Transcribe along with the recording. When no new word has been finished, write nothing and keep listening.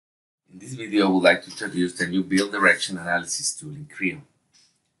this video, I would like to introduce the new build direction analysis tool in Creo.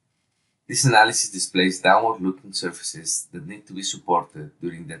 This analysis displays downward-looking surfaces that need to be supported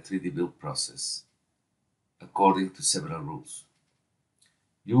during the 3D build process, according to several rules.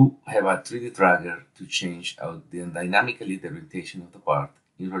 You have a 3D dragger to change out dynamically the orientation of the part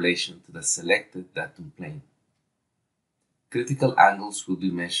in relation to the selected datum plane. Critical angles will be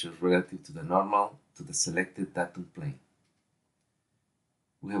measured relative to the normal to the selected datum plane.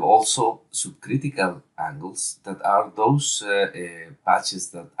 We have also subcritical angles that are those patches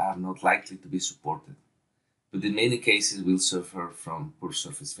that are not likely to be supported, but in many cases will suffer from poor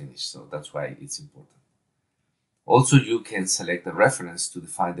surface finish, so that's why it's important. Also, you can select a reference to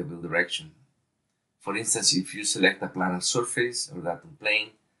define the build direction. For instance, if you select a planar surface or datum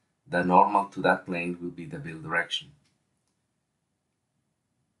plane, the normal to that plane will be the build direction.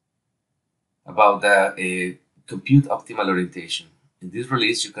 About the compute optimal orientation. In this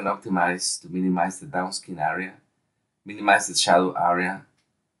release, you can optimize to minimize the downskin area, minimize the shadow area,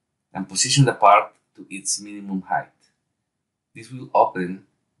 and position the part to its minimum height. This will open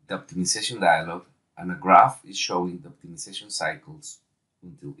the optimization dialog, and a graph is showing the optimization cycles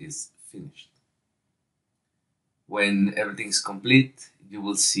until it's finished. When everything is complete, you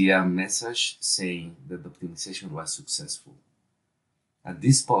will see a message saying that the optimization was successful. At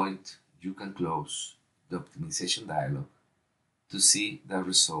this point, you can close the optimization dialog to see the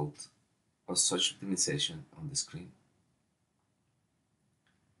result of such optimization on the screen.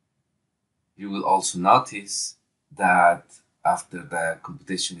 You will also notice that after the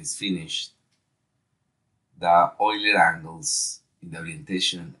computation is finished, the Euler angles in the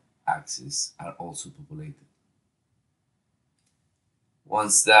orientation axis are also populated.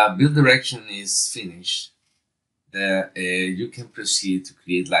 Once the build direction is finished, you can proceed to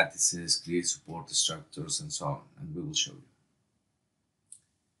create lattices, create support structures, and so on, and we will show you.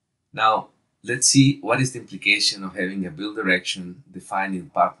 Now, let's see what is the implication of having a build direction defined in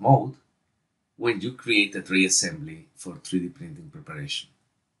part mode when you create a tray assembly for 3D printing preparation.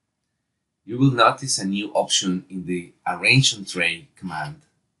 You will notice a new option in the Arrange on Tray command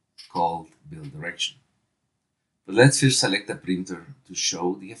called Build Direction. But let's first select a printer to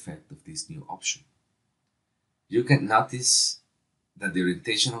show the effect of this new option. You can notice that the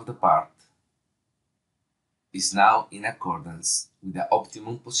orientation of the part is now in accordance with the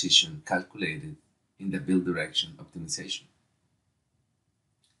optimum position calculated in the build direction optimization.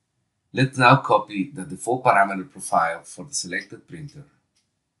 Let's now copy the default parameter profile for the selected printer.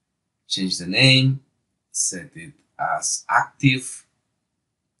 Change the name, set it as active,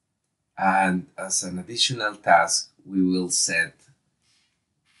 and as an additional task, we will set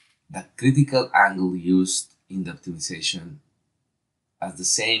the critical angle used in the optimization as the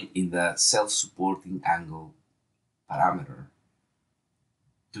same in the self-supporting angle parameter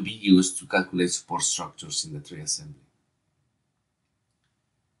to be used to calculate support structures in the tray assembly.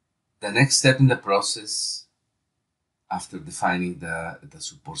 The next step in the process, after defining the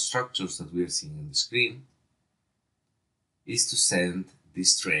support structures that we are seeing on the screen, is to send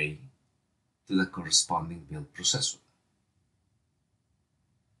this tray to the corresponding build processor.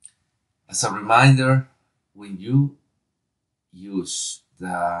 As a reminder, when you use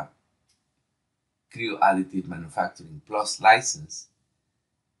the Creo Additive Manufacturing Plus license,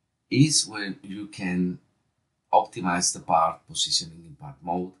 is when you can optimize the part positioning in part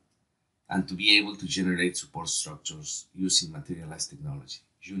mode and to be able to generate support structures using materialized technology.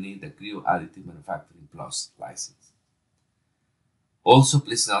 You need the Creo Additive Manufacturing Plus license. Also,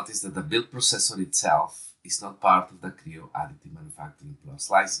 please notice that the build processor itself is not part of the Creo Additive Manufacturing Plus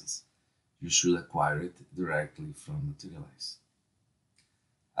license. You should acquire it directly from Materialize.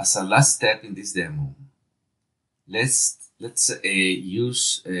 As a last step in this demo, let's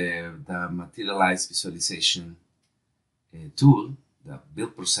use the Materialize visualization tool, the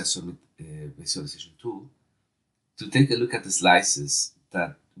build processor visualization tool, to take a look at the slices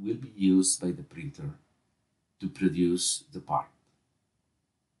that will be used by the printer to produce the part.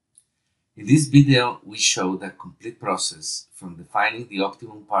 In this video, we show the complete process from defining the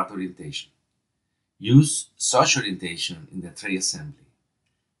optimum part orientation, use such orientation in the tray assembly,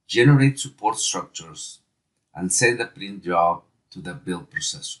 generate support structures, and send the print job to the build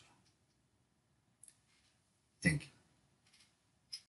processor. Thank you.